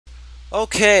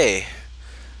Okay,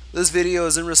 this video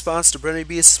is in response to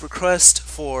BrenyBeast's request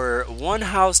for one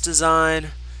house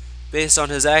design based on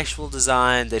his actual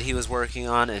design that he was working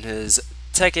on in his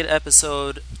Tekken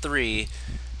episode 3.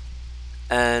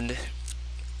 And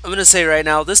I'm going to say right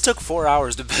now, this took 4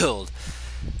 hours to build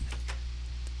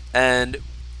and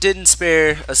didn't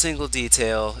spare a single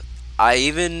detail. I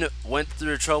even went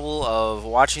through the trouble of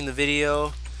watching the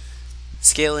video,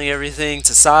 scaling everything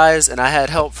to size, and I had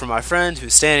help from my friend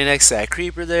who's standing next to that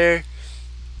creeper there.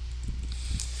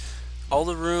 All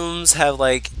the rooms have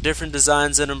like different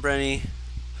designs in them, Breny.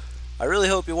 I really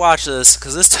hope you watch this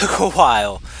because this took a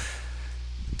while.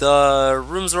 The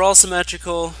rooms are all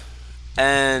symmetrical,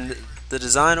 and the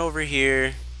design over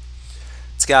here,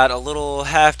 it's got a little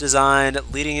half design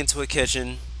leading into a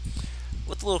kitchen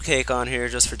with a little cake on here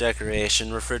just for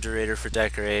decoration, refrigerator for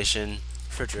decoration,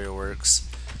 refrigerator works.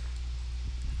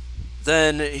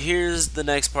 Then here's the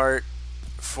next part.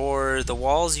 For the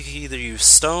walls, you can either use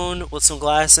stone with some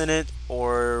glass in it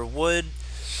or wood.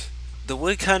 The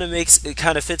wood kind of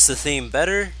fits the theme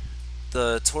better.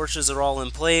 The torches are all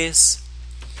in place.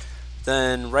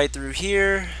 Then right through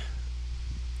here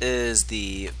is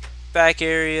the back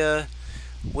area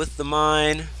with the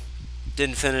mine.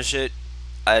 Didn't finish it.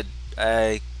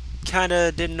 I kind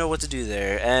of didn't know what to do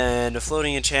there. And a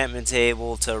floating enchantment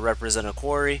table to represent a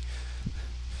quarry.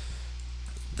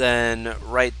 Then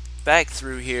right back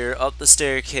through here, up the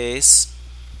staircase,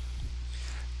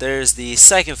 there's the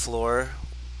second floor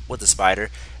with the spider,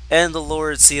 and the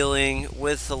lowered ceiling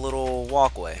with a little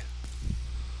walkway.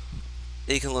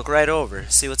 You can look right over,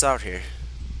 see what's out here.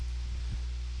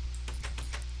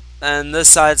 And this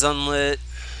side's unlit.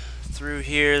 Through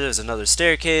here, there's another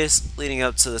staircase leading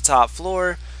up to the top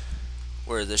floor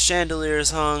where the chandelier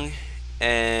is hung.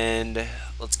 And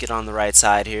let's get on the right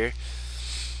side here.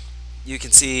 You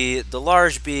can see the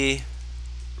large bee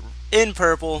in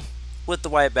purple with the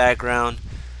white background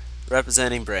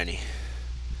representing Breny.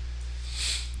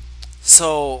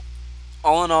 So,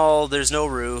 all in all, there's no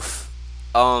roof.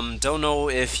 Don't know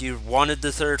if you wanted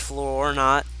the third floor or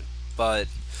not, but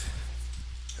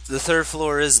the third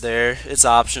floor is there. It's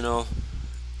optional.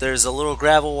 There's a little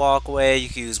gravel walkway. You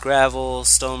can use gravel,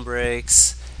 stone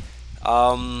bricks.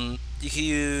 You can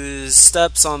use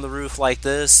steps on the roof like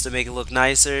this to make it look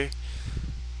nicer.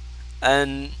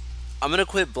 And I'm going to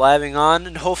quit blabbing on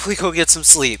and hopefully go get some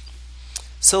sleep.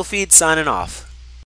 Sylpheed signing off.